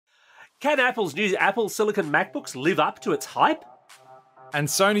Can Apple's new Apple Silicon MacBooks live up to its hype? And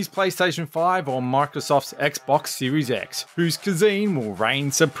Sony's PlayStation 5 or Microsoft's Xbox Series X, whose cuisine will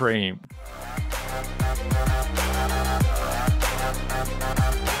reign supreme.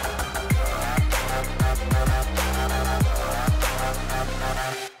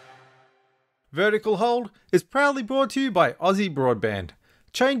 Vertical Hold is proudly brought to you by Aussie Broadband,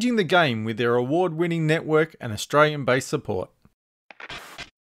 changing the game with their award-winning network and Australian-based support.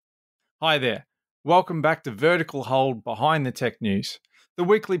 Hi there, welcome back to Vertical Hold Behind the Tech News, the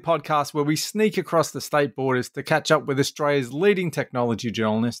weekly podcast where we sneak across the state borders to catch up with Australia's leading technology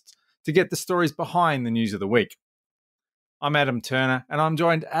journalists to get the stories behind the news of the week. I'm Adam Turner, and I'm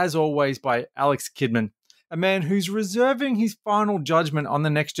joined as always by Alex Kidman, a man who's reserving his final judgment on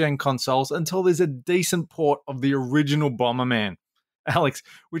the next-gen consoles until there's a decent port of the original Bomberman. Alex,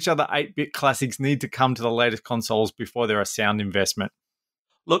 which other 8-bit classics need to come to the latest consoles before they're a sound investment?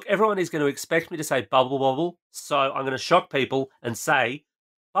 Look, everyone is going to expect me to say Bubble Bobble, so I'm going to shock people and say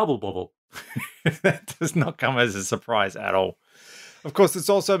Bubble Bobble. That does not come as a surprise at all. Of course,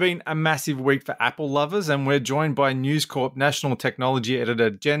 it's also been a massive week for Apple lovers, and we're joined by NewsCorp National Technology Editor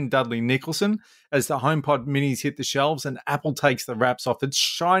Jen Dudley-Nicholson as the HomePod minis hit the shelves and Apple takes the wraps off its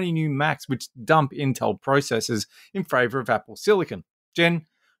shiny new Macs, which dump Intel processors in favour of Apple Silicon. Jen,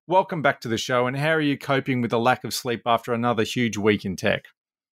 welcome back to the show, and how are you coping with the lack of sleep after another huge week in tech?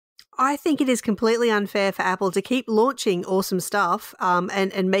 I think it is completely unfair for Apple to keep launching awesome stuff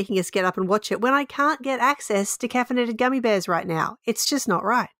and making us get up and watch it when I can't get access to caffeinated gummy bears right now. It's just not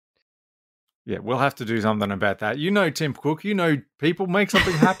right. Yeah, we'll have to do something about that. You know Tim Cook, you know people, make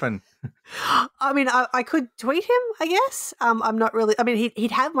something happen. I mean, I could tweet him, I guess. I'm not really, I mean,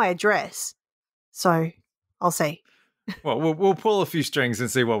 he'd have my address. So I'll see. Well, we'll pull a few strings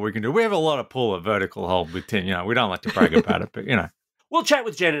and see what we can do. We have a lot of pull at Vertical Hold with Tim. You know, we don't like to brag about it, but you know. We'll chat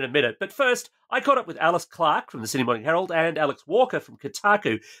with Jen in a minute, but first, I caught up with Alice Clarke from the Sydney Morning Herald and Alex Walker from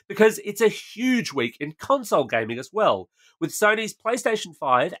Kotaku because it's a huge week in console gaming as well, with Sony's PlayStation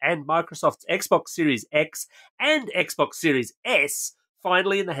 5 and Microsoft's Xbox Series X and Xbox Series S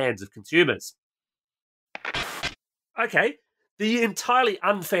finally in the hands of consumers. Okay, the entirely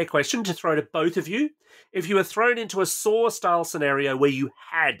unfair question to throw to both of you. If you were thrown into a Saw-style scenario where you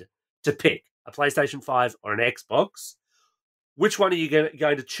had to pick a PlayStation 5 or an Xbox, which one are you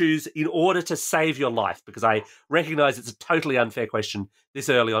going to choose in order to save your life? Because I recognise it's a totally unfair question this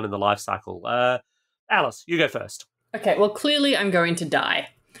early on in the life cycle. Alice, you go first. Okay, well, clearly I'm going to die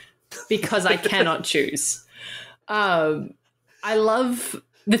because I cannot choose. I love...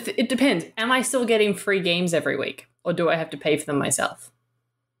 it depends. Am I still getting free games every week? Or do I have to pay for them myself?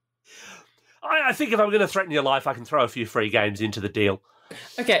 I think if I'm going to threaten your life, I can throw a few free games into the deal.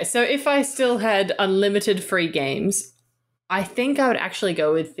 Okay, so if I still had unlimited free games, I think I would actually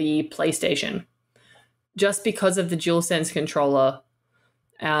go with the PlayStation, just because of the DualSense controller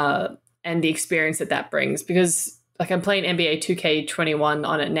and the experience that brings. Because like I'm playing NBA 2K21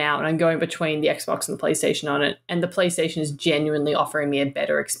 on it now, and I'm going between the Xbox and the PlayStation on it, and the PlayStation is genuinely offering me a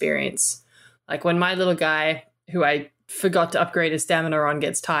better experience. Like when my little guy, who I forgot to upgrade his stamina on,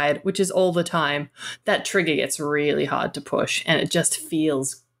 gets tired, which is all the time, that trigger gets really hard to push, and it just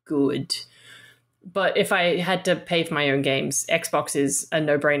feels good. But if I had to pay for my own games, Xbox is a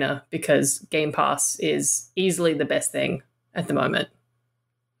no-brainer because Game Pass is easily the best thing at the moment.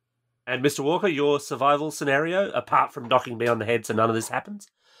 And Mr. Walker, your survival scenario, apart from knocking me on the head so none of this happens?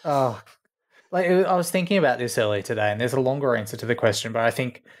 Oh, like I was thinking about this earlier today, and there's a longer answer to the question, but I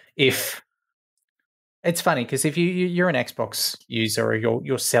think if... It's funny because if you're an Xbox user or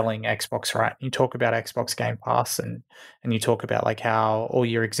you're selling Xbox, right? You talk about Xbox Game Pass and you talk about like how all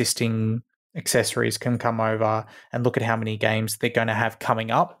your existing accessories can come over and look at how many games they're going to have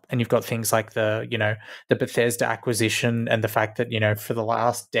coming up. And you've got things like the Bethesda acquisition and the fact that, for the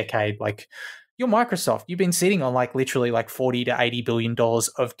last decade, like you're Microsoft, you've been sitting on like literally like $40 to $80 billion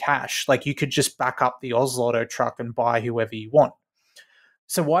of cash. Like you could just back up the Oz Lotto truck and buy whoever you want.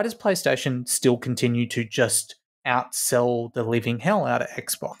 So why does PlayStation still continue to just outsell the living hell out of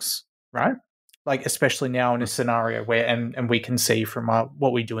Xbox, right? Like, especially now in a scenario where, and we can see from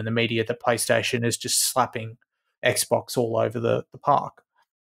what we do in the media, that PlayStation is just slapping Xbox all over the park.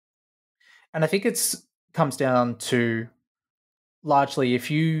 And I think it's comes down to largely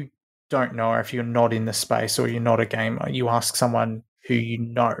if you don't know, or if you're not in the space or you're not a gamer, you ask someone who you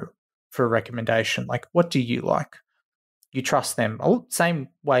know for a recommendation, like, what do you like? You trust them. Same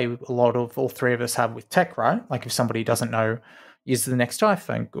way all three of us have with tech, right? Like if somebody doesn't know, is the next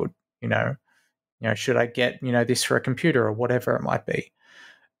iPhone good? Should I get, this for a computer or whatever it might be?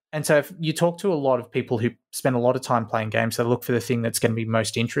 And so if you talk to a lot of people who spend a lot of time playing games, they look for the thing that's going to be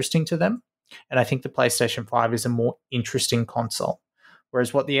most interesting to them. And I think the PlayStation 5 is a more interesting console.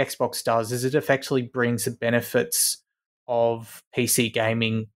 Whereas what the Xbox does is it effectively brings the benefits of PC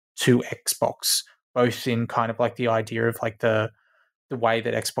gaming to Xbox, both in kind of like the idea of like the way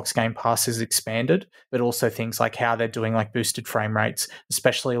that Xbox Game Pass is expanded, but also things like how they're doing like boosted frame rates,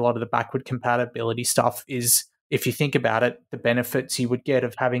 especially a lot of the backward compatibility stuff is, if you think about it, the benefits you would get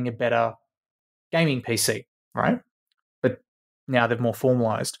of having a better gaming PC, right? But now they're more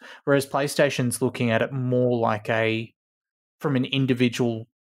formalized. Whereas PlayStation's looking at it more like from an individual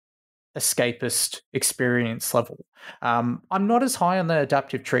escapist experience level. I'm not as high on the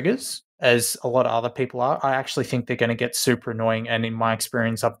adaptive triggers as a lot of other people are. I actually think they're going to get super annoying, and in my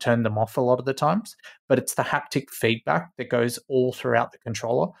experience, I've turned them off a lot of the times. But it's the haptic feedback that goes all throughout the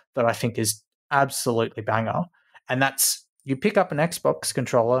controller that I think is absolutely banger. And that's, you pick up an Xbox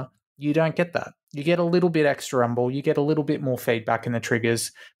controller, you don't get that. You get a little bit extra rumble, you get a little bit more feedback in the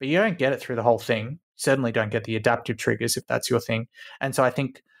triggers, but you don't get it through the whole thing. Certainly don't get the adaptive triggers if that's your thing. And so I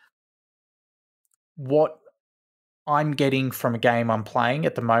think what I'm getting from a game I'm playing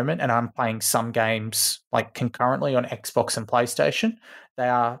at the moment, and I'm playing some games like concurrently on Xbox and PlayStation, they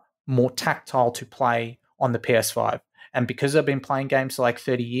are more tactile to play on the PS5. And because I've been playing games for like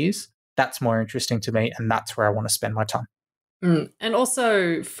 30 years, that's more interesting to me, and that's where I want to spend my time. And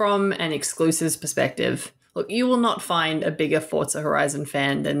also from an exclusives perspective, look, you will not find a bigger Forza Horizon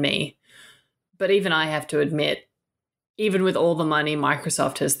fan than me. But even I have to admit, even with all the money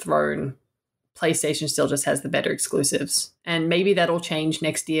Microsoft has thrown, PlayStation still just has the better exclusives. And maybe that'll change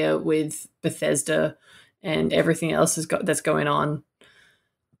next year with Bethesda and everything else that's going on.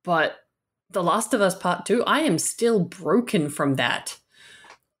 But The Last of Us Part 2, I am still broken from that.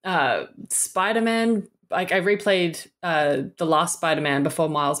 Spider-Man, like I replayed the last Spider-Man before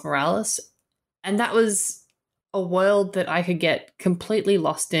Miles Morales, and that was a world that I could get completely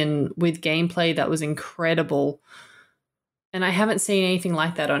lost in with gameplay that was incredible. And I haven't seen anything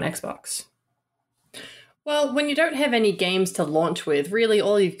like that on Xbox. Well, when you don't have any games to launch with, really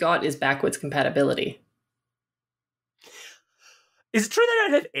all you've got is backwards compatibility. Is it true they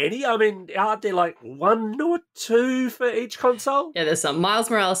don't have any? I mean, aren't there like 1 or 2 for each console? Yeah, there's some. Miles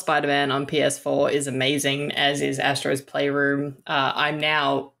Morales Spider-Man on PS4 is amazing, as is Astro's Playroom. I'm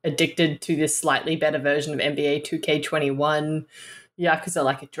now addicted to this slightly better version of NBA 2K21. Yakuza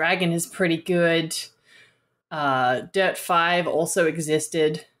Like a Dragon is pretty good. Dirt 5 also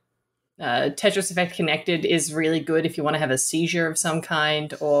existed. Tetris Effect Connected is really good if you want to have a seizure of some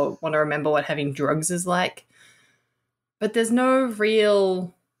kind or want to remember what having drugs is like. But there's not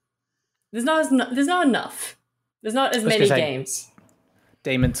enough. There's not as many games.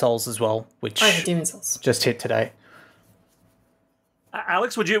 Demon Souls as well, which Demon Souls just hit today.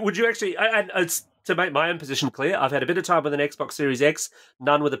 Alex, would you actually? And it's to make my own position clear. I've had a bit of time with an Xbox Series X,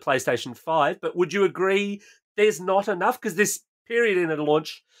 none with a PlayStation 5. But would you agree there's not enough? Because this period in the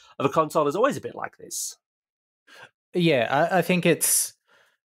launch of a console is always a bit like this. Yeah, I think it's.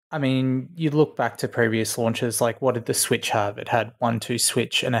 I mean, you look back to previous launches, like what did the Switch have? It had 1-2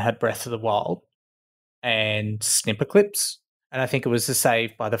 Switch, and it had Breath of the Wild and snipper clips. And I think it was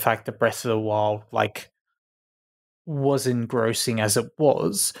saved by the fact that Breath of the Wild like was engrossing as it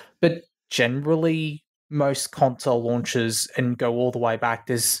was. But generally, most console launches, and go all the way back,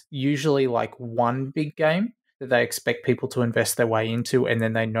 there's usually like one big game that they expect people to invest their way into, and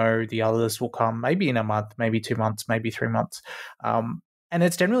then they know the others will come maybe in a month, maybe 2 months, maybe 3 months. And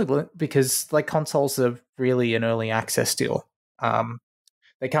it's generally because like consoles are really an early access deal.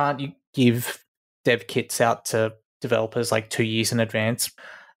 They can't give dev kits out to developers like 2 years in advance.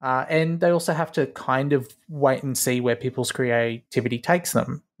 And they also have to kind of wait and see where people's creativity takes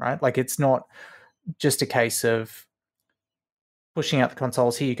them, right? Like it's not just a case of pushing out the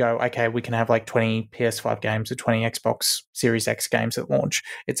consoles. Here you go. Okay, we can have like 20 PS5 games or 20 Xbox Series X games at launch.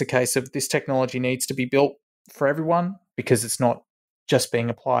 It's a case of this technology needs to be built for everyone because it's not just being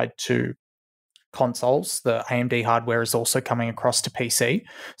applied to consoles. The AMD hardware is also coming across to PC.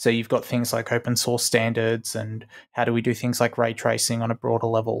 So you've got things like open source standards, and how do we do things like ray tracing on a broader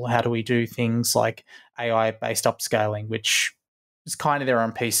level? How do we do things like AI-based upscaling, which is kind of there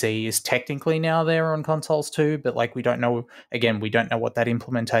on PC, is technically now there on consoles too, but like we don't know what that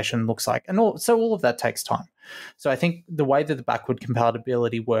implementation looks like. And so all of that takes time. So I think the way that the backward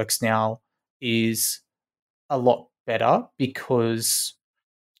compatibility works now is a lot better because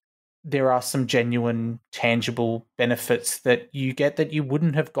there are some genuine, tangible benefits that you get that you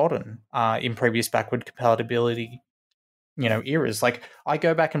wouldn't have gotten in previous backward compatibility, eras. Like I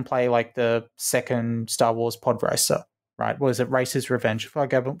go back and play like the second Star Wars Pod Racer, right? Was it Racer's Revenge? If I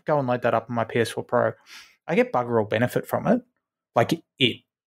go and load that up on my PS4 Pro, I get bugger all benefit from it. Like, it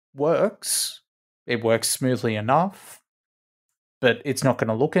works. It works smoothly enough, but it's not going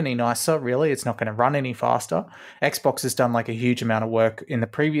to look any nicer, really. It's not going to run any faster. Xbox has done like a huge amount of work in the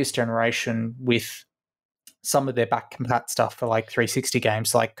previous generation with some of their back compat stuff for like 360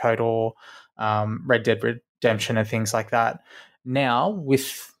 games like KOTOR, Red Dead Redemption and things like that. Now,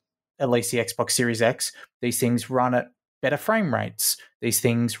 with at least the Xbox Series X, these things run at better frame rates. These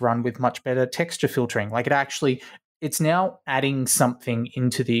things run with much better texture filtering. Like, it's now adding something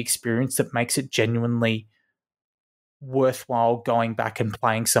into the experience that makes it genuinely worthwhile going back and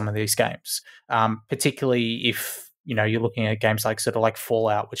playing some of these games, particularly if you're looking at games like sort of like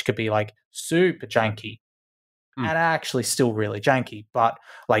Fallout, which could be like super janky and actually still really janky, but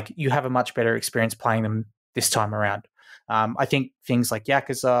like you have a much better experience playing them this time around. I think things like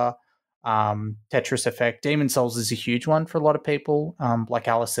Yakuza, Tetris Effect, Demon Souls is a huge one for a lot of people. Like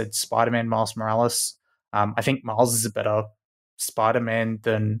Alice said, Spider-Man, Miles Morales. I think Miles is a better Spider-Man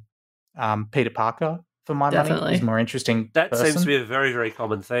than Peter Parker. For my money, he's more interesting. That seems to be a very, very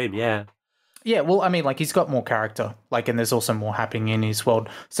common theme, yeah. Yeah, well, I mean, like, he's got more character, like, and there's also more happening in his world.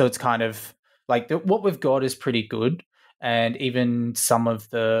 So it's kind of like what we've got is pretty good, and even some of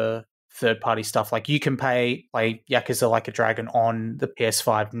the third-party stuff, like you can play Yakuza Like a Dragon on the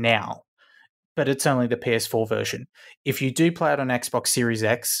PS5 now, but it's only the PS4 version. If you do play it on Xbox Series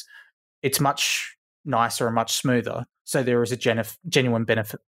X, it's much nicer and much smoother. So there is a genuine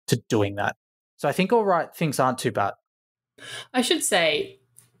benefit to doing that. So I think, all right, things aren't too bad. I should say,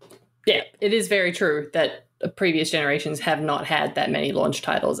 yeah, it is very true that previous generations have not had that many launch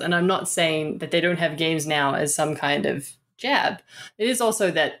titles. And I'm not saying that they don't have games now as some kind of jab. It is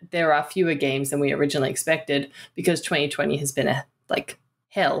also that there are fewer games than we originally expected because 2020 has been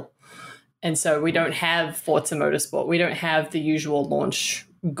hell. And so we don't have Forza Motorsport. We don't have the usual launch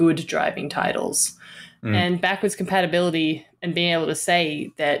good driving titles. And backwards compatibility and being able to say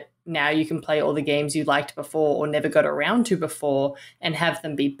that now you can play all the games you liked before or never got around to before and have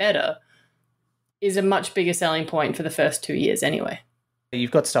them be better is a much bigger selling point for the first 2 years anyway.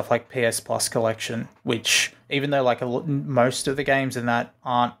 You've got stuff like PS Plus Collection, which even though like most of the games in that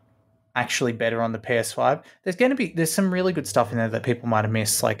aren't actually better on the PS5, there's some really good stuff in there that people might have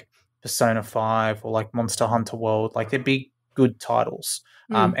missed, like Persona 5 or like Monster Hunter World. Like, they're big, good titles.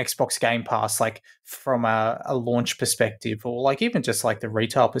 Xbox Game Pass, like from a launch perspective, or like even just like the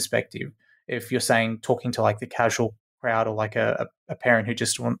retail perspective, if you're talking to like the casual crowd or like a parent who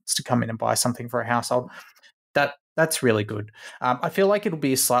just wants to come in and buy something for a household, that's really good. I feel like it'll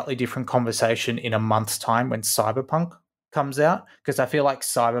be a slightly different conversation in a month's time when Cyberpunk comes out, because I feel like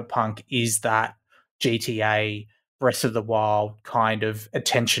Cyberpunk is that GTA, Breath of the Wild kind of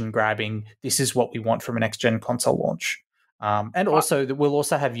attention grabbing. This is what we want from a next gen console launch. And also, we'll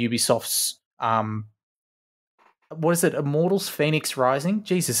also have Ubisoft's, what is it, Immortals Phoenix Rising?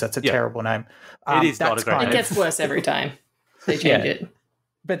 Jesus, that's a terrible name. It is not a great name. It gets worse every time they change it.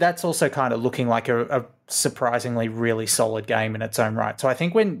 But that's also kind of looking like a surprisingly really solid game in its own right. So I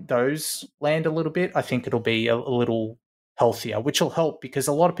think when those land a little bit, I think it'll be a little healthier, which will help because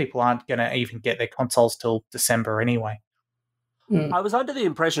a lot of people aren't going to even get their consoles till December anyway. I was under the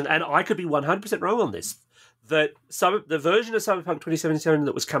impression, and I could be 100% wrong on this, that the version of Cyberpunk 2077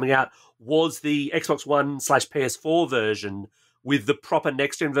 that was coming out was the Xbox One/PS4 version with the proper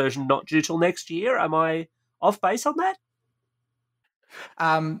next-gen version not due till next year. Am I off base on that?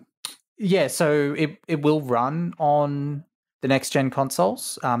 Yeah, so it will run on the next-gen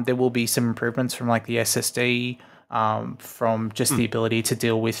consoles. There will be some improvements from like the SSD, from just the ability to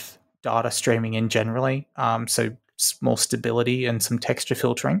deal with data streaming in generally. So more stability and some texture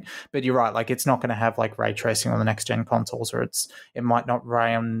filtering. But you're right, like it's not going to have like ray tracing on the next gen consoles, or it might not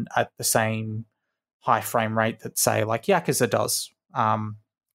run at the same high frame rate that say like Yakuza does on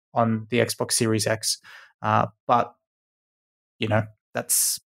the Xbox Series X. But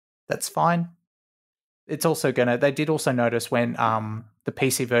that's fine. It's also they did also notice when the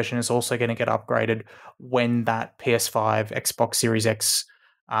PC version is also going to get upgraded when that PS5 Xbox Series X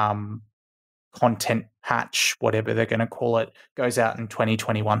content patch, whatever they're going to call it, goes out in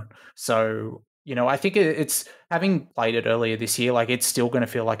 2021. So, I think it's, having played it earlier this year, like it's still going to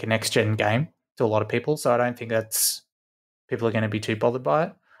feel like a next gen game to a lot of people. So I don't think people are going to be too bothered by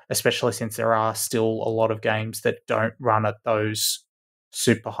it, especially since there are still a lot of games that don't run at those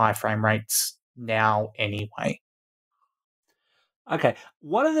super high frame rates now anyway. Okay.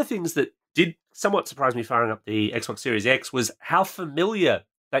 One of the things that did somewhat surprise me firing up the Xbox Series X was how familiar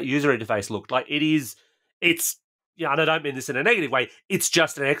that user interface looked. Like it's yeah, and I don't mean this in a negative way, it's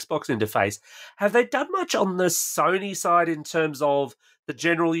just an Xbox interface. Have they done much on the Sony side in terms of the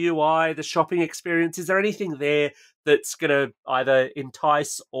general UI, the shopping experience? Is there anything there that's going to either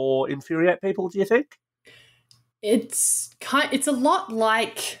entice or infuriate people, do you think? It's a lot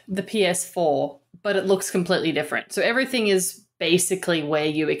like the PS4, but it looks completely different. So everything is basically where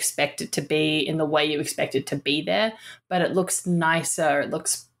you expect it to be in the way you expect it to be there, but it looks nicer, it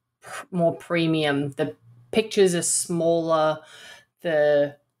looks more premium. The pictures are smaller,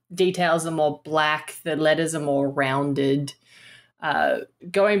 the details are more black, the letters are more rounded.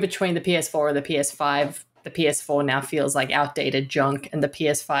 Going between the PS4 and the PS5, the PS4 now feels like outdated junk, and the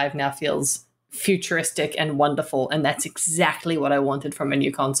PS5 now feels futuristic and wonderful, and that's exactly what I wanted from a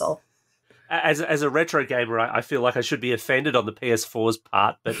new console. As a retro gamer, I feel like I should be offended on the PS4's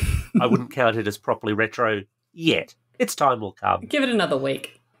part, but I wouldn't count it as properly retro yet. Its time will come. Give it another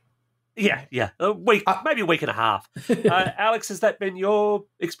week. Yeah, a week, maybe a week and a half. Alex, has that been your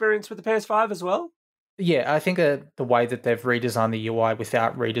experience with the PS5 as well? Yeah, I think the way that they've redesigned the UI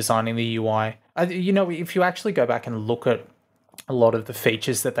without redesigning the UI, if you actually go back and look at a lot of the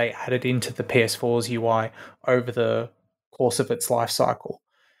features that they added into the PS4's UI over the course of its life cycle,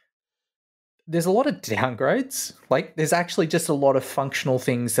 there's a lot of downgrades. Like, there's actually just a lot of functional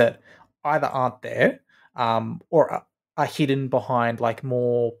things that either aren't there or are hidden behind like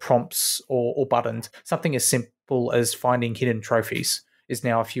more prompts or buttons. Something as simple as finding hidden trophies is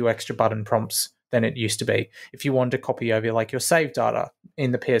now a few extra button prompts than it used to be. If you wanted to copy over like your save data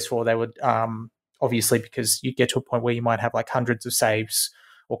in the PS4, they would obviously, because you get to a point where you might have like hundreds of saves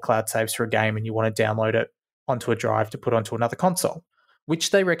or cloud saves for a game and you want to download it onto a drive to put onto another console,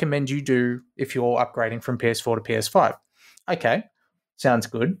 which they recommend you do if you're upgrading from PS4 to PS5. Okay, sounds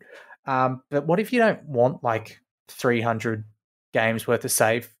good. But what if you don't want like 300 games worth of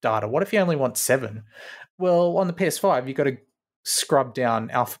save data? What if you only want 7? Well, on the PS5, you've got to scrub down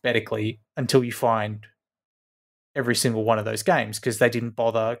alphabetically until you find every single one of those games, because they didn't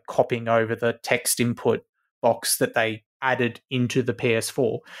bother copying over the text input box that they added into the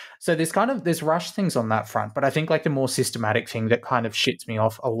PS4. So there's rush things on that front, but I think like the more systematic thing that kind of shits me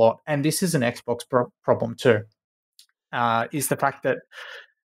off a lot, and this is an Xbox problem too, is the fact that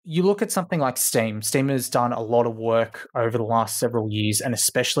you look at something like Steam. Steam has done a lot of work over the last several years, and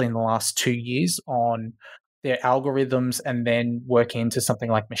especially in the last 2 years, on their algorithms and then work into something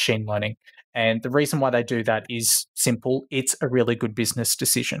like machine learning. And the reason why they do that is simple. It's a really good business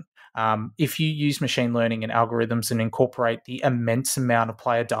decision. If you use machine learning and algorithms and incorporate the immense amount of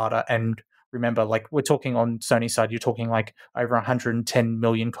player data, and remember, like we're talking on Sony's side, you're talking like over 110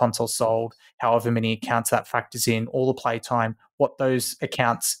 million consoles sold, however many accounts that factors in, all the play time, what those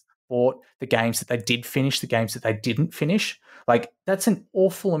accounts bought, the games that they did finish, the games that they didn't finish. Like, that's an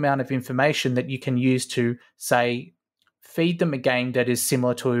awful amount of information that you can use to, say, feed them a game that is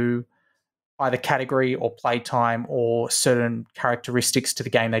similar to either category or playtime or certain characteristics to the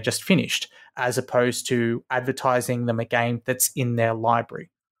game they just finished, as opposed to advertising them a game that's in their library.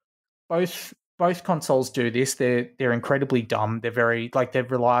 Both consoles do this. They're incredibly dumb. They're very they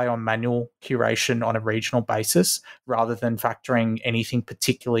rely on manual curation on a regional basis rather than factoring anything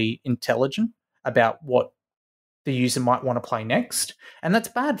particularly intelligent about what the user might want to play next. And that's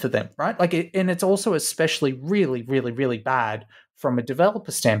bad for them, right? And it's also especially really, really, really bad from a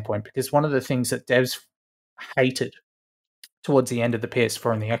developer standpoint, because one of the things that devs hated towards the end of the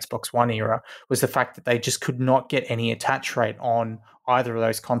PS4 and the Xbox One era was the fact that they just could not get any attach rate on either of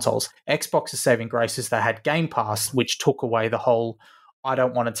those consoles. Xbox's saving grace is they had Game Pass, which took away the whole, I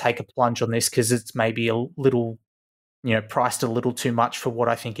don't want to take a plunge on this because it's maybe a little, priced a little too much for what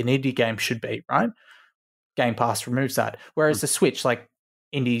I think an indie game should be, right? Game Pass removes that. Whereas the Switch, like,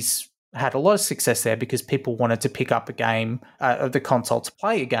 indies had a lot of success there because people wanted to pick up a game of the console to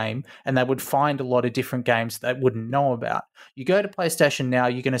play a game, and they would find a lot of different games they wouldn't know about. You go to PlayStation now,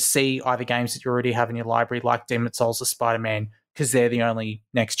 you're going to see either games that you already have in your library, like Demon's Souls or Spider-Man, because they're the only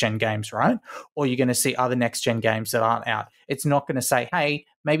next-gen games, right? Or you're going to see other next-gen games that aren't out. It's not going to say, hey,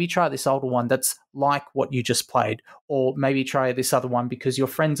 maybe try this older one that's like what you just played, or maybe try this other one because your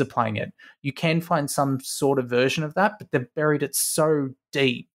friends are playing it. You can find some sort of version of that, but they've buried it so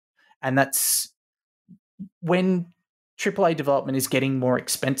deep. And that's when AAA development is getting more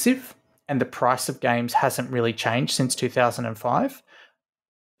expensive and the price of games hasn't really changed since 2005.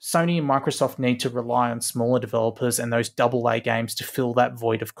 Sony and Microsoft need to rely on smaller developers and those AA games to fill that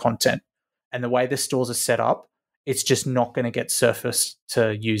void of content. And the way the stores are set up, it's just not going to get surfaced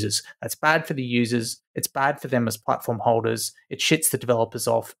to users. That's bad for the users. It's bad for them as platform holders. It shits the developers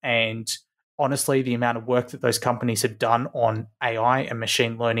off. And honestly, the amount of work that those companies have done on AI and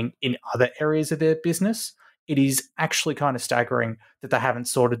machine learning in other areas of their business it is actually kind of staggering that they haven't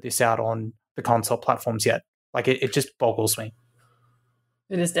sorted this out on the console platforms yet. Like, it just boggles me.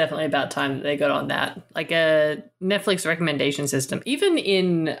 It is definitely about time that they got on that. Like a Netflix recommendation system. Even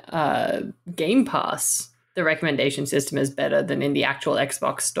in Game Pass, the recommendation system is better than in the actual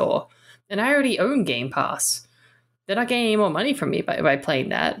Xbox store. And I already own Game Pass. They're not getting any more money from me by playing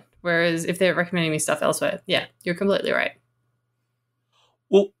that. Whereas if they're recommending me stuff elsewhere, yeah, you're completely right.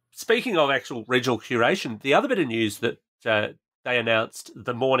 Well, speaking of actual regional curation, the other bit of news that they announced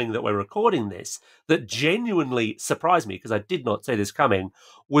the morning that we're recording this that genuinely surprised me, because I did not see this coming,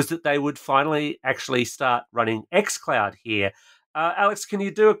 was that they would finally actually start running xCloud here. Alex, can you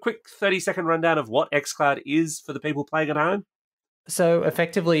do a quick 30-second rundown of what xCloud is for the people playing at home? So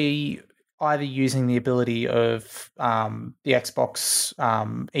effectively, either using the ability of the Xbox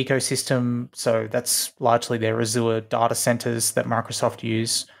ecosystem, so that's largely their Azure data centers that Microsoft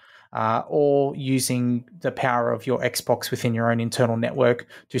use, or using the power of your Xbox within your own internal network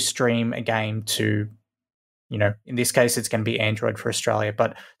to stream a game to, in this case, it's going to be Android for Australia,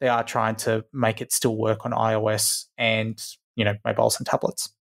 but they are trying to make it still work on iOS and, mobiles and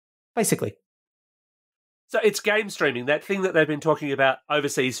tablets, basically. So it's game streaming, that thing that they've been talking about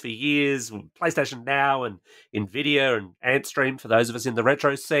overseas for years, PlayStation Now and NVIDIA and AntStream, for those of us in the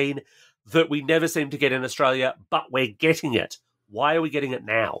retro scene, that we never seem to get in Australia, but we're getting it. Why are we getting it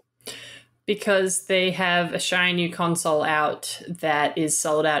now? Because they have a shiny new console out that is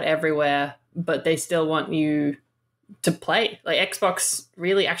sold out everywhere, but they still want you to play. Like, Xbox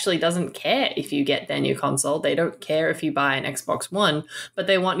really actually doesn't care if you get their new console. They don't care if you buy an Xbox One, but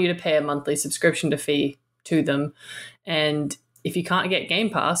they want you to pay a monthly subscription fee to them. And if you can't get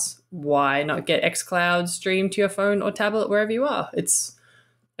Game Pass, why not get xCloud streamed to your phone or tablet wherever you are? It's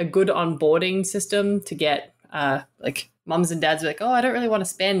a good onboarding system to get mums and dads are like, oh, I don't really want to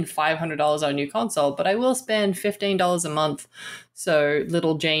spend $500 on a new console, but I will spend $15 a month so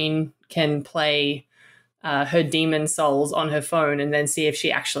little Jane can play her Demon Souls on her phone and then see if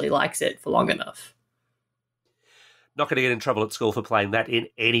she actually likes it for long enough. Not going to get in trouble at school for playing that in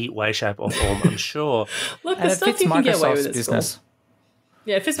any way, shape or form, I'm sure. Look, and the it stuff fits you can get away Microsoft's with at business. school.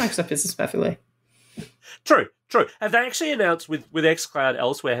 Yeah, it fits Microsoft business perfectly. True. Have they actually announced with xCloud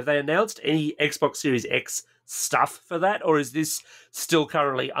elsewhere, have they announced any Xbox Series X stuff for that? Or is this still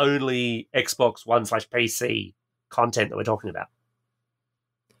currently only Xbox One/PC content that we're talking about?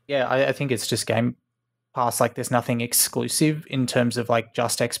 Yeah, I think it's just Game Pass. Like, there's nothing exclusive in terms of like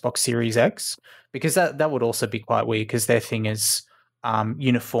just Xbox Series X, because that would also be quite weird, because their thing is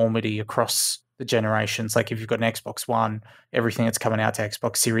uniformity across the generations. Like, if you've got an Xbox One, everything that's coming out to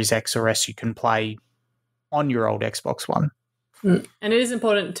Xbox Series X or S you can play on your old Xbox One. And it is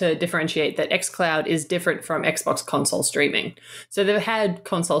important to differentiate that xCloud is different from Xbox console streaming. So they've had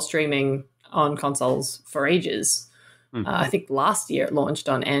console streaming on consoles for ages. I think last year it launched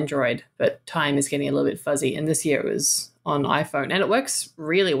on Android, but time is getting a little bit fuzzy. And this year it was on iPhone. And it works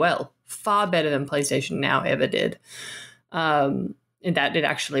really well, far better than PlayStation Now ever did. In that it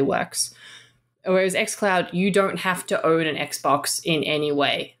actually works. Whereas xCloud, you don't have to own an Xbox in any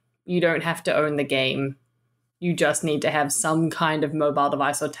way. You don't have to own the game. You just need to have some kind of mobile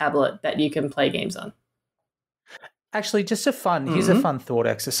device or tablet that you can play games on. Actually, here's a fun thought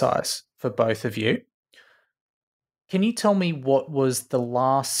exercise for both of you. Can you tell me what was the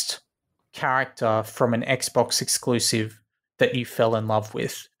last character from an Xbox exclusive that you fell in love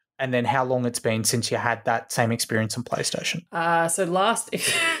with? And then how long it's been since you had that same experience on PlayStation?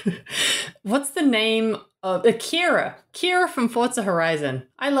 What's the name of Kira? Kira from Forza Horizon.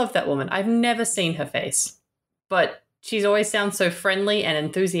 I love that woman. I've never seen her face, but she's always sounds so friendly and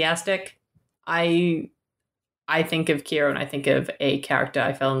enthusiastic. I think of Kira and I think of a character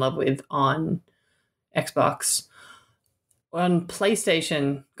I fell in love with on Xbox. On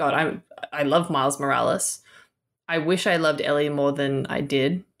PlayStation, God, I love Miles Morales. I wish I loved Ellie more than I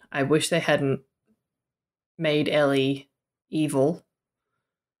did. I wish they hadn't made Ellie evil,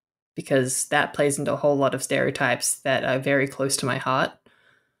 because that plays into a whole lot of stereotypes that are very close to my heart.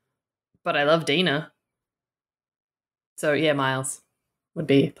 But I love Dina. So yeah, Miles would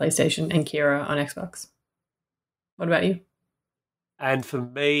be PlayStation and Kira on Xbox. What about you? And for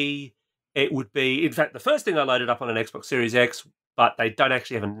me, it would be, in fact, the first thing I loaded up on an Xbox Series X, but they don't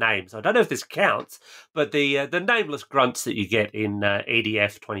actually have a name, so I don't know if this counts, but the nameless grunts that you get in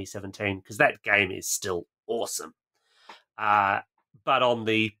EDF 2017, because that game is still awesome. But on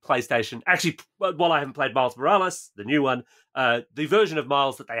the PlayStation, actually, while I haven't played Miles Morales, the new one, the version of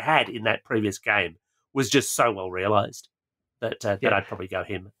Miles that they had in that previous game was just so well realised that I'd probably go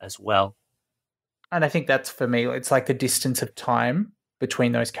him as well. And I think that's, for me, it's like the distance of time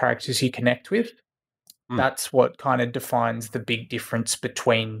between those characters you connect with. That's what kind of defines the big difference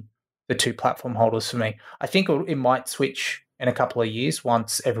between the two platform holders for me. I think it might switch in a couple of years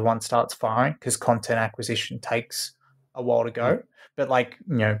once everyone starts firing, because content acquisition takes a while to go. But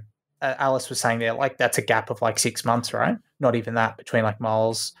Alice was saying there, like, that's a gap of like 6 months, right? Not even that, between like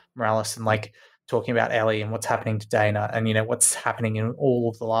Miles Morales and like talking about Ellie and what's happening to Dana and, what's happening in all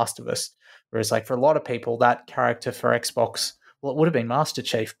of The Last of Us. Whereas like for a lot of people, that character for Xbox, well, it would have been Master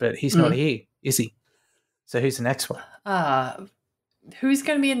Chief, but he's not here, is he? So who's the next one? Who's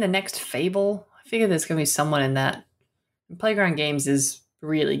going to be in the next Fable? I figure there's going to be someone in that. Playground Games is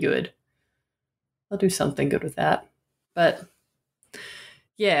really good. I'll do something good with that. But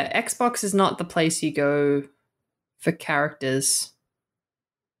yeah, Xbox is not the place you go for characters,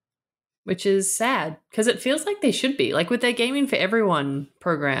 which is sad because it feels like they should be. Like with their Gaming for Everyone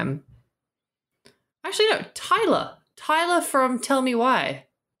program. Actually, no, Tyler from Tell Me Why.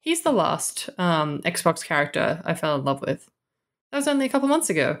 He's the last Xbox character I fell in love with. That was only a couple months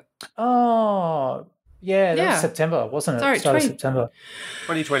ago. Oh, yeah, that was September, wasn't it? Sorry, Start of September.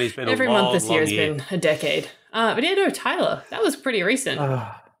 2020's been every a long, month this year has year. been a decade. But yeah, no, Tyler, that was pretty recent.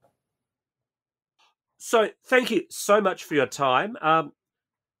 So thank you so much for your time.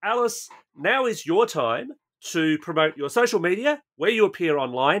 Alice, now is your time to promote your social media, where you appear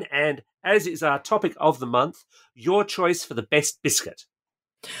online, and as is our topic of the month, your choice for the best biscuit.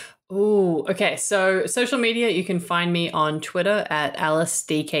 Ooh, okay. So social media, you can find me on Twitter at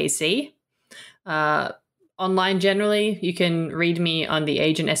AliceDKC. Online generally, you can read me on the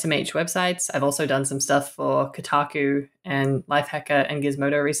Age and SMH websites. I've also done some stuff for Kotaku and Lifehacker and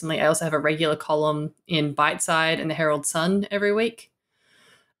Gizmodo recently. I also have a regular column in Byteside and the Herald Sun every week.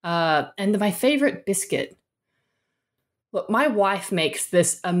 And my favorite biscuit. Look, my wife makes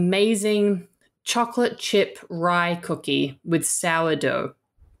this amazing chocolate chip rye cookie with sourdough.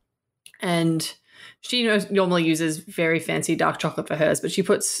 And she normally uses very fancy dark chocolate for hers, but she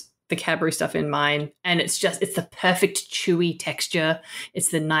puts the Cadbury stuff in mine. And it's the perfect chewy texture. It's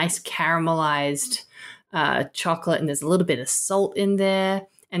the nice caramelized chocolate, and there's a little bit of salt in there.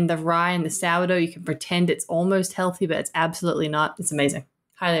 And the rye and the sourdough, you can pretend it's almost healthy, but it's absolutely not. It's amazing.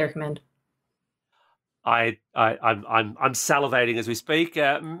 Highly recommend. I'm salivating as we speak.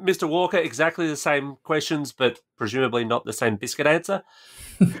 Mr. Walker, exactly the same questions, but presumably not the same biscuit answer.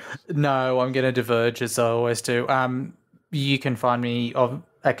 No, I'm going to diverge as I always do. You can find me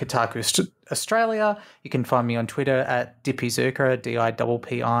at Kotaku Australia. You can find me on Twitter at DippyZuka,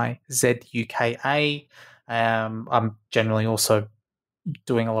 DIPPIZUKA. I'm generally also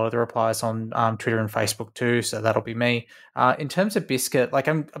doing a lot of the replies on Twitter and Facebook too, so that'll be me. In terms of biscuit, like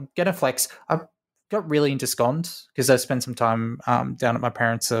I'm going to flex. I've got really into scones because I spent some time down at my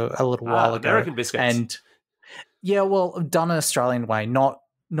parents' a little while ago. American biscuits. And yeah, well, done an Australian way, not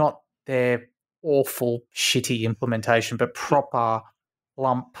their awful, shitty implementation, but proper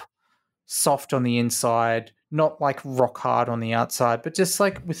lump, soft on the inside, not like rock hard on the outside, but just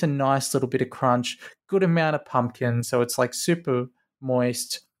like with a nice little bit of crunch, good amount of pumpkin, so it's like super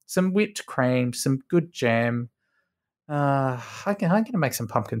moist, some whipped cream, some good jam. I'm going to make some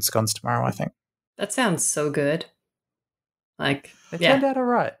pumpkin scones tomorrow, I think. That sounds so good. They turned out all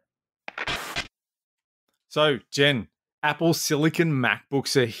right. So, Jen, Apple Silicon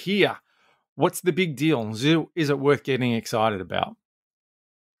MacBooks are here. What's the big deal? Is it worth getting excited about?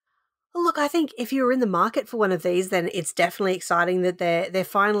 Well, look, I think if you're in the market for one of these, then it's definitely exciting that they're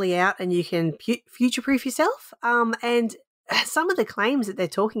finally out and you can future-proof yourself. And some of the claims that they're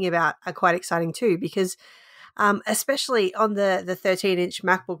talking about are quite exciting too, because especially on the 13-inch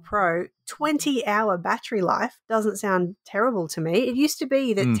MacBook Pro, 20-hour battery life doesn't sound terrible to me. It used to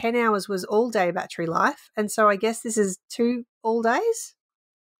be that 10 hours was all-day battery life, and so I guess this is 2 all days?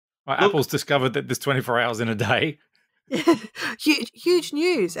 Well, Apple's discovered that there's 24 hours in a day. Huge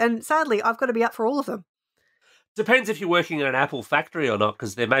news, and sadly, I've got to be up for all of them. Depends if you're working in an Apple factory or not,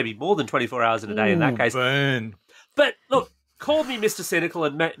 because there may be more than 24 hours in a day in that case. Burn. But look, call me Mr. Cynical,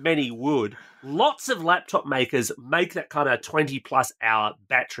 and many would. Lots of laptop makers make that kind of 20-plus hour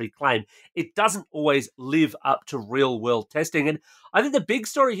battery claim. It doesn't always live up to real-world testing. And I think the big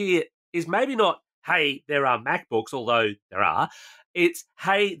story here is maybe not, hey, there are MacBooks, although there are. It's,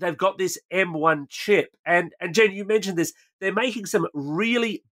 hey, they've got this M1 chip. And Jen, you mentioned this. They're making some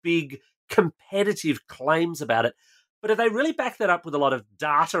really big competitive claims about it. But do they really back that up with a lot of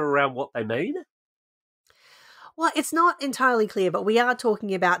data around what they mean? Well, it's not entirely clear, but we are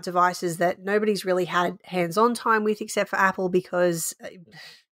talking about devices that nobody's really had hands-on time with except for Apple because,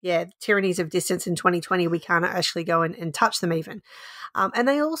 tyrannies of distance in 2020, we can't actually go and touch them even. And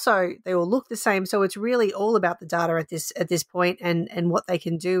they all look the same. So it's really all about the data at this point and what they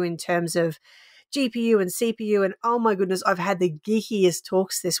can do in terms of GPU and CPU, and oh my goodness, I've had the geekiest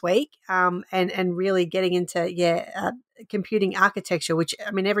talks this week, and really getting into computing architecture, which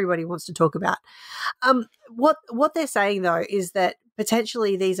I mean everybody wants to talk about. What they're saying though is that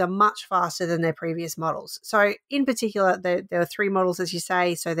potentially these are much faster than their previous models. So in particular, there are 3 models, as you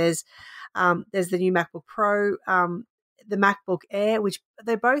say. So there's the new MacBook Pro, the MacBook Air, which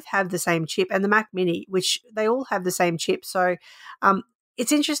they both have the same chip, and the Mac Mini, which they all have the same chip. So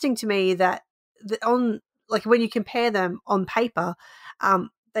it's interesting to me that when you compare them on paper,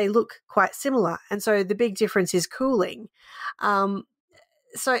 they look quite similar, and so the big difference is cooling.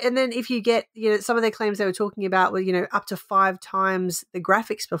 So, and then if you get, some of their claims they were talking about were, up to 5 times the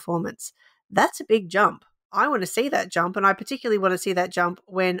graphics performance. That's a big jump. I want to see that jump, and I particularly want to see that jump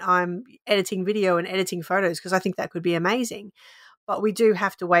when I'm editing video and editing photos, because I think that could be amazing. But we do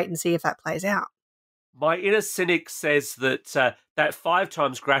have to wait and see if that plays out. My inner cynic says that that 5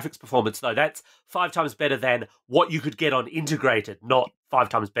 times graphics performance, though, that's 5 times better than what you could get on integrated, not 5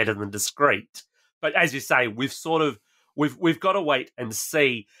 times better than discrete. But as you say, we've got to wait and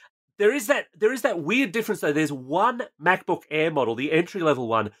see. There is that weird difference, though. There's one MacBook Air model, the entry-level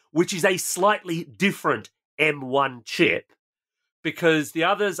one, which is a slightly different M1 chip, because the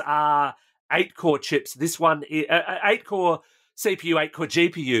others are 8-core chips. This one, 8-core CPU, 8-core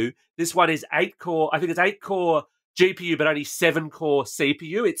GPU. This one is 8-core, I think it's 8-core GPU, but only 7-core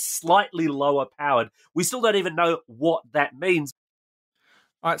CPU. It's slightly lower powered. We still don't even know what that means.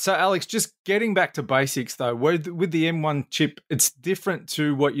 All right, so Alex, just getting back to basics though, with the M1 chip, it's different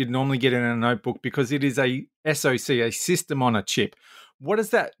to what you'd normally get in a notebook because it is a SoC, a system on a chip. What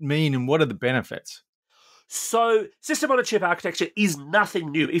does that mean, and what are the benefits? So system on a chip architecture is nothing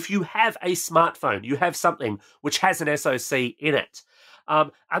new. If you have a smartphone, you have something which has an SoC in it.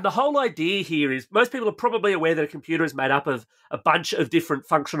 And the whole idea here is most people are probably aware that a computer is made up of a bunch of different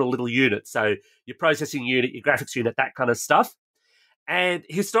functional little units. So your processing unit, your graphics unit, that kind of stuff. And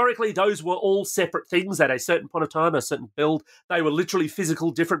historically, those were all separate things at a certain point of time, a certain build. They were literally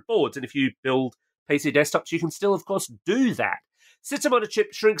physical different boards. And if you build PC desktops, you can still, of course, do that. System on a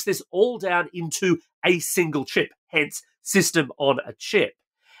chip shrinks this all down into a single chip, hence system on a chip.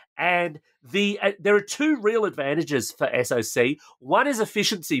 And there are 2 real advantages for SoC. One is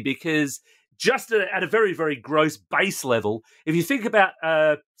efficiency, because just at a very, very gross base level, if you think about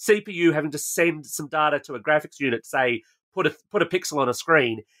a CPU having to send some data to a graphics unit, say, put a pixel on a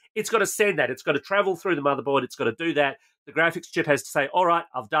screen, it's got to send that. It's got to travel through the motherboard. It's got to do that. The graphics chip has to say, all right,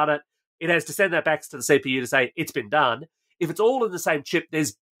 I've done it. It has to send that back to the CPU to say, it's been done. If it's all in the same chip,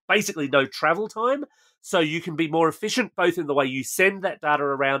 there's basically no travel time. So you can be more efficient both in the way you send that data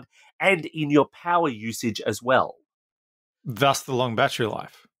around and in your power usage as well. Thus the long battery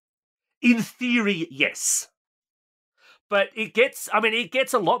life. In theory, yes. But it gets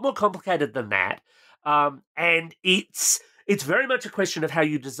a lot more complicated than that. And it's very much a question of how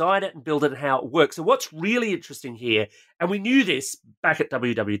you design it and build it and how it works. And what's really interesting here, and we knew this back at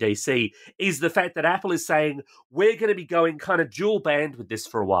WWDC, is the fact that Apple is saying we're going to be going kind of dual band with this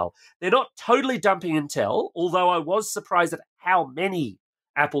for a while. They're not totally dumping Intel, although I was surprised at how many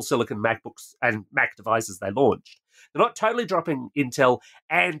Apple Silicon MacBooks and Mac devices they launched. They're not totally dropping Intel,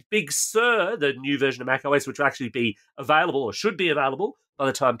 and Big Sur, the new version of macOS, which will actually be available or should be available by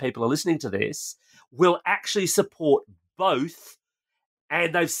the time people are listening to this, will actually support both.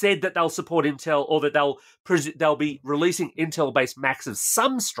 And they've said that they'll support Intel, or that they'll be releasing Intel-based Macs of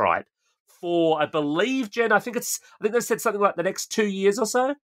some stripe for, I believe, Jen, I think they said something like the next 2 years or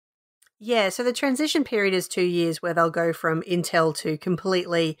so. Yeah, so the transition period is 2 years, where they'll go from Intel to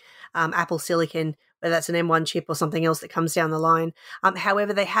completely Apple Silicon, whether that's an M1 chip or something else that comes down the line.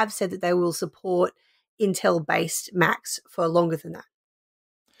 However, they have said that they will support Intel-based Macs for longer than that.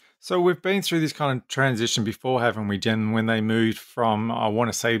 So we've been through this kind of transition before, haven't we, Jen, when they moved from, I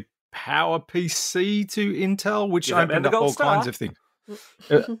want to say, PowerPC to Intel, which opened up all kinds of things.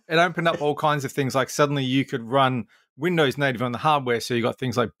 It opened up all kinds of things, like suddenly you could run Windows native on the hardware, so you got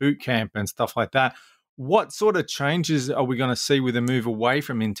things like Boot Camp and stuff like that. What sort of changes are we going to see with a move away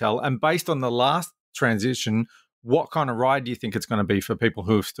from Intel? And based on the last transition, what kind of ride do you think it's going to be for people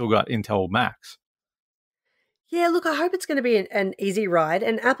who have still got Intel Macs? Yeah, look, I hope it's going to be an easy ride.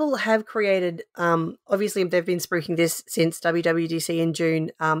 And Apple have created, obviously they've been spruiking this since WWDC in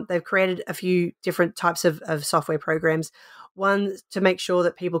June. They've created a few different types of software programs. One, to make sure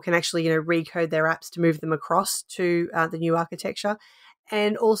that people can actually, recode their apps to move them across to the new architecture.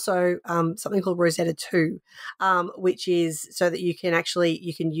 And also something called Rosetta 2, which is so that you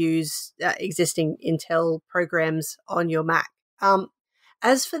can use existing Intel programs on your Mac.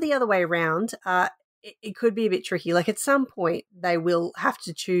 As for the other way around, it could be a bit tricky. Like at some point, they will have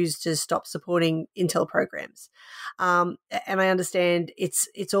to choose to stop supporting Intel programs, and I understand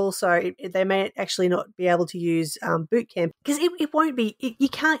it's also they may actually not be able to use Boot Camp because it won't be. You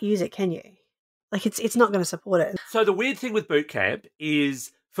can't use it, can you? Like it's not going to support it. So the weird thing with Boot Camp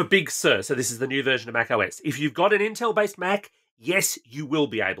is for Big Sur. So this is the new version of Mac OS. If you've got an Intel-based Mac, yes, you will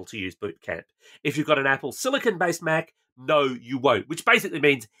be able to use Boot Camp. If you've got an Apple Silicon-based Mac, no, you won't, which basically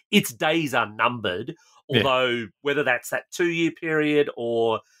means its days are numbered, although whether that's that 2-year period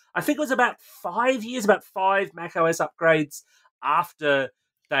or I think it was about 5 years, about 5 macOS upgrades after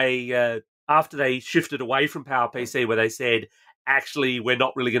they shifted away from PowerPC, where they said, actually, we're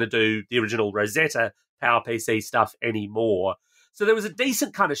not really going to do the original Rosetta PowerPC stuff anymore. So there was a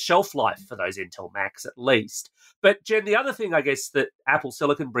decent kind of shelf life for those Intel Macs at least. But Jen, the other thing I guess that Apple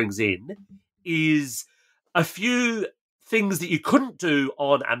Silicon brings in is a few things that you couldn't do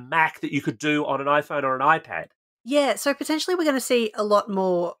on a Mac that you could do on an iPhone or an iPad. Yeah, so potentially we're going to see a lot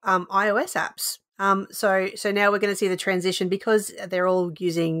more iOS apps. So now we're going to see the transition because they're all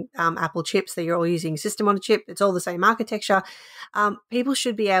using Apple chips. They're all using system on a chip. It's all the same architecture. People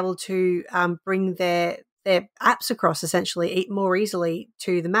should be able to bring their apps across essentially more easily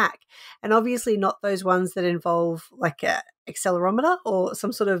to the Mac, and obviously not those ones that involve like a accelerometer or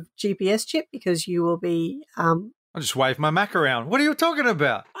some sort of GPS chip, because you will be. I just wave my Mac around. What are you talking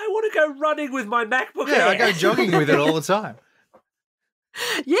about? I want to go running with my MacBook Yeah, Air. I go jogging with it all the time.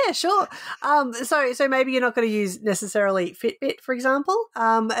 Yeah, sure. So maybe you're not going to use necessarily Fitbit, for example,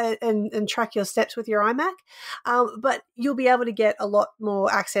 and track your steps with your iMac, but you'll be able to get a lot more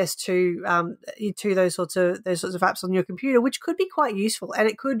access to those sorts of apps on your computer, which could be quite useful, and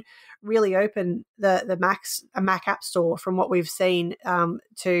it could really open the Mac App Store from what we've seen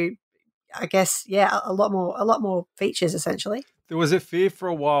to, I guess, a lot more features essentially. There was a fear for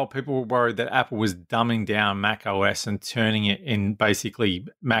a while. People were worried that Apple was dumbing down Mac OS and turning it in basically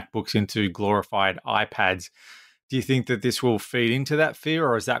MacBooks into glorified iPads. Do you think that this will feed into that fear,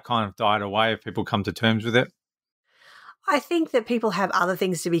 or has that kind of died away if people come to terms with it? I think that people have other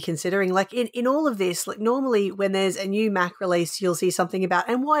things to be considering. Like in all of this, like normally when there's a new Mac release, you'll see something about,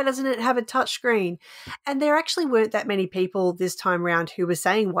 and why doesn't it have a touchscreen? And there actually weren't that many people this time around who were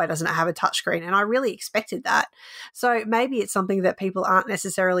saying, why doesn't it have a touchscreen? And I really expected that. So maybe it's something that people aren't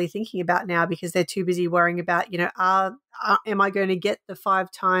necessarily thinking about now because they're too busy worrying about, am I going to get the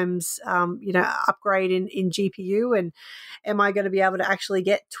 5 times, upgrade in GPU? And am I going to be able to actually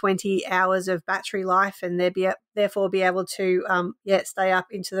get 20 hours of battery life and therefore be able to stay up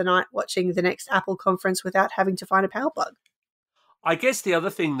into the night watching the next Apple conference without having to find a power plug? I guess the other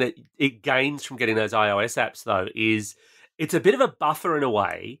thing that it gains from getting those iOS apps, though, is it's a bit of a buffer in a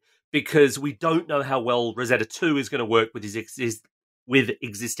way, because we don't know how well Rosetta 2 is going to work with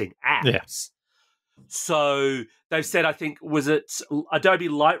existing apps. Yeah. So they've said, I think, was it Adobe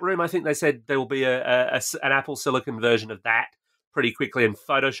Lightroom? I think they said there will be an Apple Silicon version of that pretty quickly, and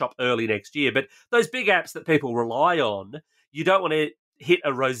Photoshop early next year. But those big apps that people rely on, you don't want to hit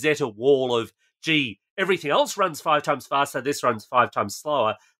a Rosetta wall of, gee, everything else runs 5 times faster, this runs 5 times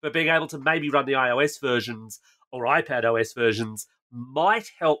slower. But being able to maybe run the iOS versions or iPad OS versions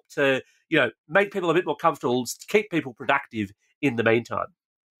might help to, make people a bit more comfortable, to keep people productive in the meantime.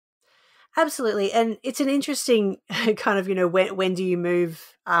 Absolutely. And it's an interesting kind of, when do you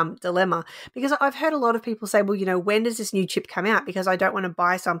move dilemma? Because I've heard a lot of people say, well, when does this new chip come out? Because I don't want to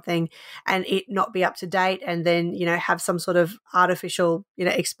buy something and it not be up to date and then, have some sort of artificial,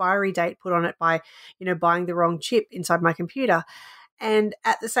 expiry date put on it by, buying the wrong chip inside my computer. And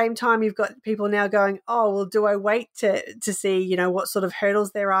at the same time, you've got people now going, oh, well, do I wait to see, what sort of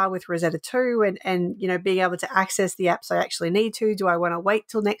hurdles there are with Rosetta 2 and being able to access the apps I actually need to? Do I want to wait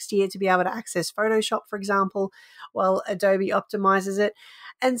till next year to be able to access Photoshop, for example, while Adobe optimizes it?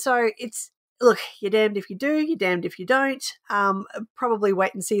 And so look, you're damned if you do, you're damned if you don't. Probably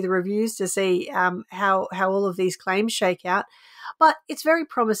wait and see the reviews to see how all of these claims shake out. But it's very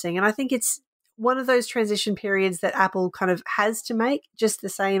promising. And I think it's one of those transition periods that Apple kind of has to make, just the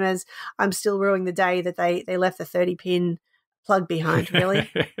same as I'm still ruining the day that they left the 30-pin plug behind, really.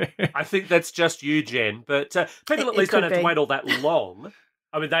 I think that's just you, Jen, but people at least don't have to wait all that long.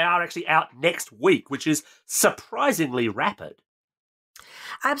 I mean, they are actually out next week, which is surprisingly rapid.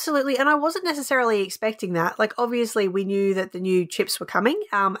 Absolutely. And I wasn't necessarily expecting that. Like, obviously, we knew that the new chips were coming,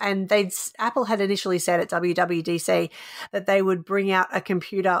 and Apple had initially said at WWDC that they would bring out a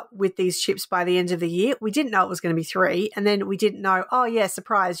computer with these chips by the end of the year. We didn't know it was going to be 3, and then we didn't know, oh, yeah,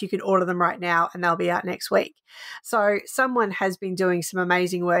 surprise, you can order them right now, and they'll be out next week. So someone has been doing some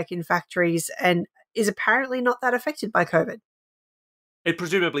amazing work in factories and is apparently not that affected by COVID. It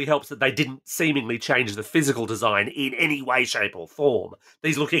presumably helps that they didn't seemingly change the physical design in any way, shape, or form.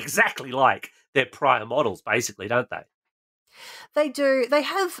 These look exactly like their prior models, basically, don't they? They do. They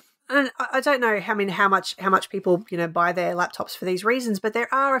have, and I don't know how much people buy their laptops for these reasons, but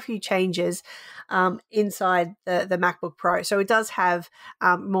there are a few changes inside the MacBook Pro. So it does have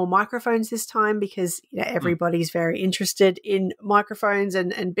more microphones this time because everybody's very interested in microphones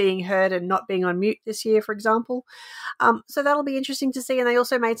and being heard and not being on mute this year, for example. So that'll be interesting to see. And they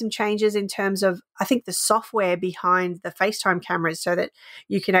also made some changes in terms of, I think, the software behind the FaceTime cameras so that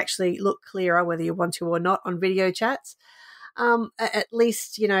you can actually look clearer whether you want to or not on video chats. At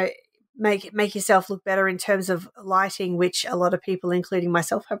least, make yourself look better in terms of lighting, which a lot of people, including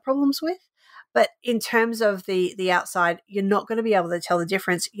myself, have problems with. But in terms of the outside, you're not going to be able to tell the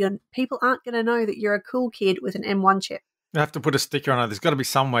difference. People aren't going to know that you're a cool kid with an M1 chip. You have to put a sticker on it. There's got to be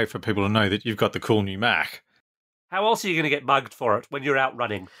some way for people to know that you've got the cool new Mac. How else are you going to get mugged for it when you're out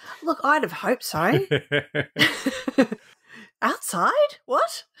running? Look, I'd have hoped so. Outside?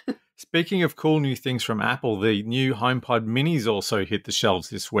 What? Speaking of cool new things from Apple, the new HomePod Minis also hit the shelves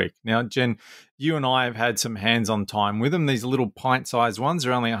this week. Now, Jen, you and I have had some hands-on time with them. These little pint-sized ones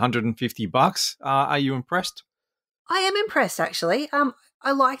are only $150. Are you impressed? I am impressed, actually.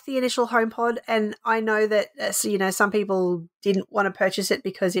 I like the initial HomePod, and I know that some people didn't want to purchase it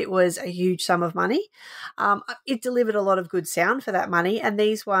because it was a huge sum of money. It delivered a lot of good sound for that money, and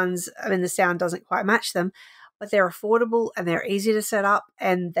these ones, the sound doesn't quite match them, but they're affordable and they're easy to set up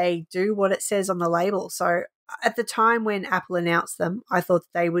and they do what it says on the label. So at the time when Apple announced them, I thought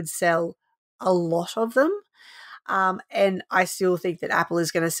they would sell a lot of them. And I still think that Apple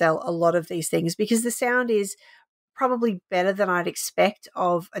is going to sell a lot of these things because the sound is probably better than I'd expect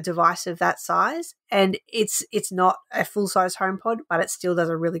of a device of that size. And it's not a full-size HomePod, but it still does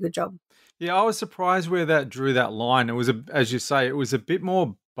a really good job. Yeah, I was surprised where that drew that line. It was, as you say, it was a bit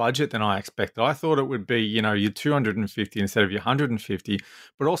more budget than I expected. I thought it would be, your 250 instead of your 150,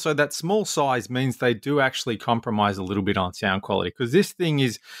 but also that small size means they do actually compromise a little bit on sound quality because this thing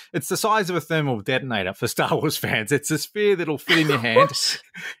it's the size of a thermal detonator for Star Wars fans. It's a sphere that'll fit in your hand.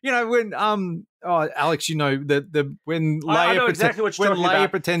 When Alex, when Leia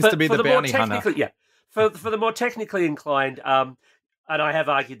pretends to be the bounty hunter. Yeah. For the more technically inclined, and I have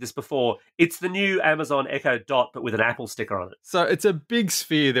argued this before, it's the new Amazon Echo Dot, but with an Apple sticker on it. So it's a big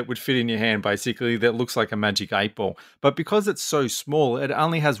sphere that would fit in your hand, basically, that looks like a magic 8-ball. But because it's so small, it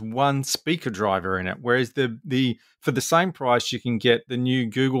only has one speaker driver in it, whereas for the same price, you can get the new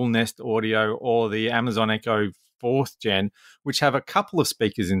Google Nest Audio or the Amazon Echo 4th Gen, which have a couple of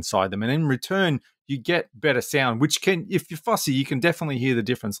speakers inside them. And in return, you get better sound, which can, if you're fussy, you can definitely hear the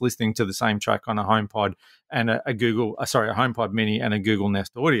difference listening to the same track on a HomePod and a HomePod Mini and a Google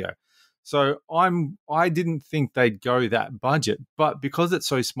Nest Audio. So I didn't think they'd go that budget, but because it's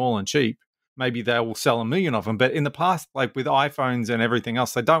so small and cheap, maybe they will sell 1 million of them. But in the past, like with iPhones and everything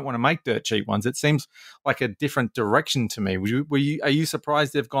else, they don't want to make dirt cheap ones. It seems like a different direction to me. Are you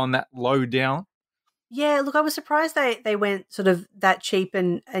surprised they've gone that low down? Yeah, look, I was surprised they went sort of that cheap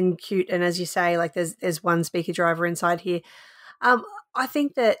and cute. And as you say, like there's one speaker driver inside here. I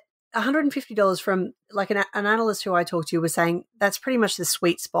think that $150 from like an analyst who I talked to was saying that's pretty much the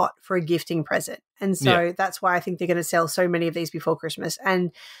sweet spot for a gifting present. And so that's why I think they're going to sell so many of these before Christmas.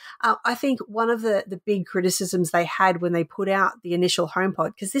 And I think one of the big criticisms they had when they put out the initial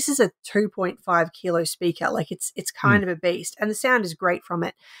HomePod, because this is a 2.5 kilo speaker, like it's kind of a beast and the sound is great from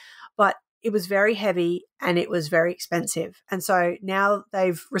it, but it was very heavy and it was very expensive. And so now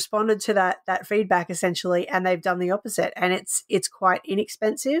they've responded to that feedback essentially, and they've done the opposite. And it's quite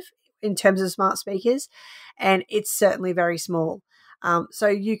inexpensive in terms of smart speakers, and it's certainly very small. So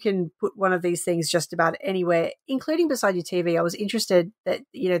you can put one of these things just about anywhere, including beside your TV. I was interested that,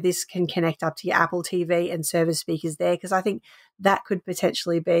 this can connect up to your Apple TV and service speakers there, because I think that could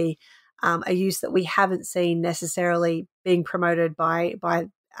potentially be a use that we haven't seen necessarily being promoted by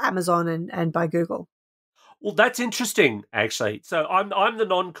Amazon and by Google. Well, that's interesting, actually. So I'm the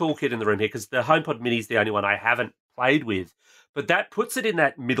non-cool kid in the room here because the HomePod Mini is the only one I haven't played with, but that puts it in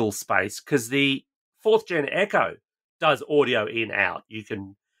that middle space because the 4th Gen Echo does audio in out. You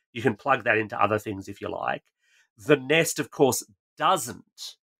can plug that into other things if you like. The Nest, of course,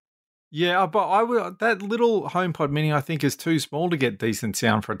 doesn't. Yeah, but that little HomePod Mini, I think, is too small to get decent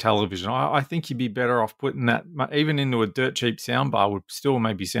sound for a television. I think you'd be better off putting that even into a dirt cheap soundbar would still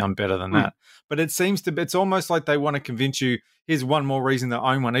maybe sound better than that. But it's almost like they want to convince you, here's one more reason to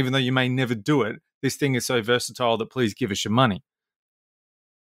own one, even though you may never do it. This thing is so versatile that please give us your money.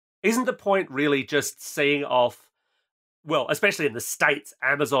 Isn't the point really just seeing off, well, especially in the States,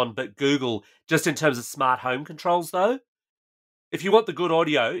 Amazon, but Google, just in terms of smart home controls, though? if you want the good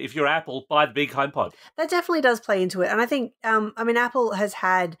audio, if you're Apple, buy the big HomePod. That definitely does play into it. And I think, Apple has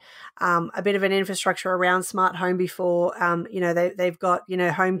had a bit of an infrastructure around smart home before. They've got,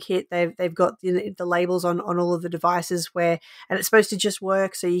 HomeKit. They've got the labels on all of the devices and it's supposed to just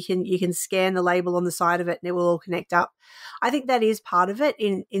work. So you can scan the label on the side of it and it will all connect up. I think that is part of it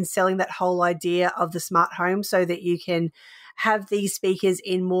in selling that whole idea of the smart home, so that you can have these speakers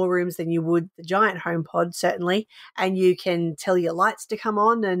in more rooms than you would the giant HomePod, certainly, and you can tell your lights to come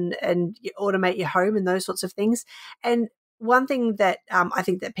on and you automate your home and those sorts of things. And one thing that I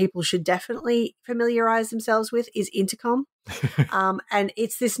think that people should definitely familiarize themselves with is intercom. And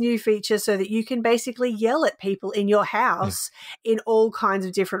it's this new feature so that you can basically yell at people in your house in all kinds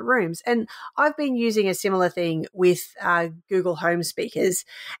of different rooms. And I've been using a similar thing with Google Home speakers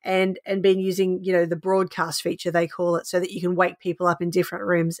and been using, the broadcast feature, they call it, so that you can wake people up in different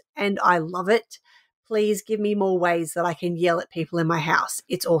rooms. And I love it. Please give me more ways that I can yell at people in my house.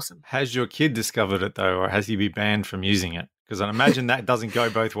 It's awesome. Has your kid discovered it, though, or has he been banned from using it? Because I imagine that doesn't go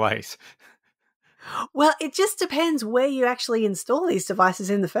both ways. Well, it just depends where you actually install these devices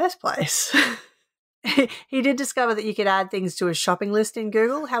in the first place. He did discover that you could add things to a shopping list in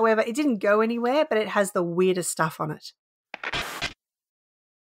Google. However, it didn't go anywhere, but it has the weirdest stuff on it.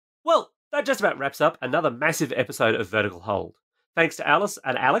 Well, that just about wraps up another massive episode of Vertical Hold. Thanks to Alice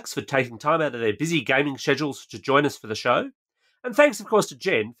and Alex for taking time out of their busy gaming schedules to join us for the show. And thanks, of course, to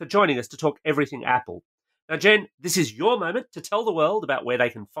Jen for joining us to talk everything Apple. Now, Jen, this is your moment to tell the world about where they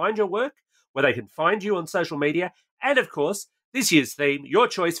can find your work, where they can find you on social media, and, of course, this year's theme, your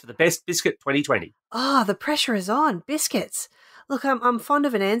choice for the best biscuit 2020. Oh, the pressure is on. Biscuits. Look, I'm fond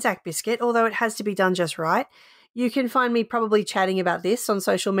of an Anzac biscuit, although it has to be done just right. You can find me probably chatting about this on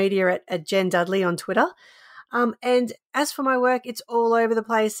social media at Jen Dudley on Twitter. And as for my work, it's all over the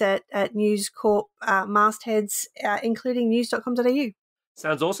place at NewsCorp mastheads, including news.com.au.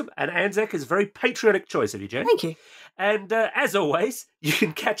 Sounds awesome. And Anzac is a very patriotic choice of you, Jen. Thank you. And as always, you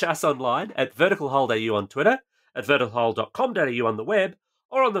can catch us online at verticalhold.au on Twitter, at verticalhold.com.au on the web,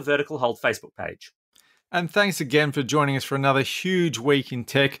 or on the Vertical Hold Facebook page. And thanks again for joining us for another huge week in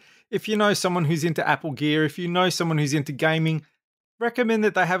tech. If you know someone who's into Apple gear, if you know someone who's into gaming, recommend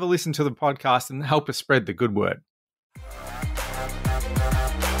that they have a listen to the podcast and help us spread the good word.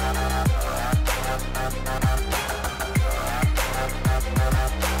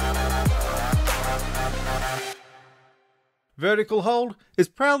 Vertical Hold is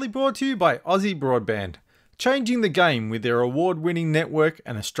proudly brought to you by Aussie Broadband, changing the game with their award-winning network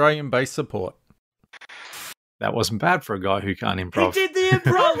and Australian-based support. That wasn't bad for a guy who can't improv. He did the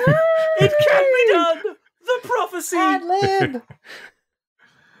improv! It can be done! The prophecy! Ad lib!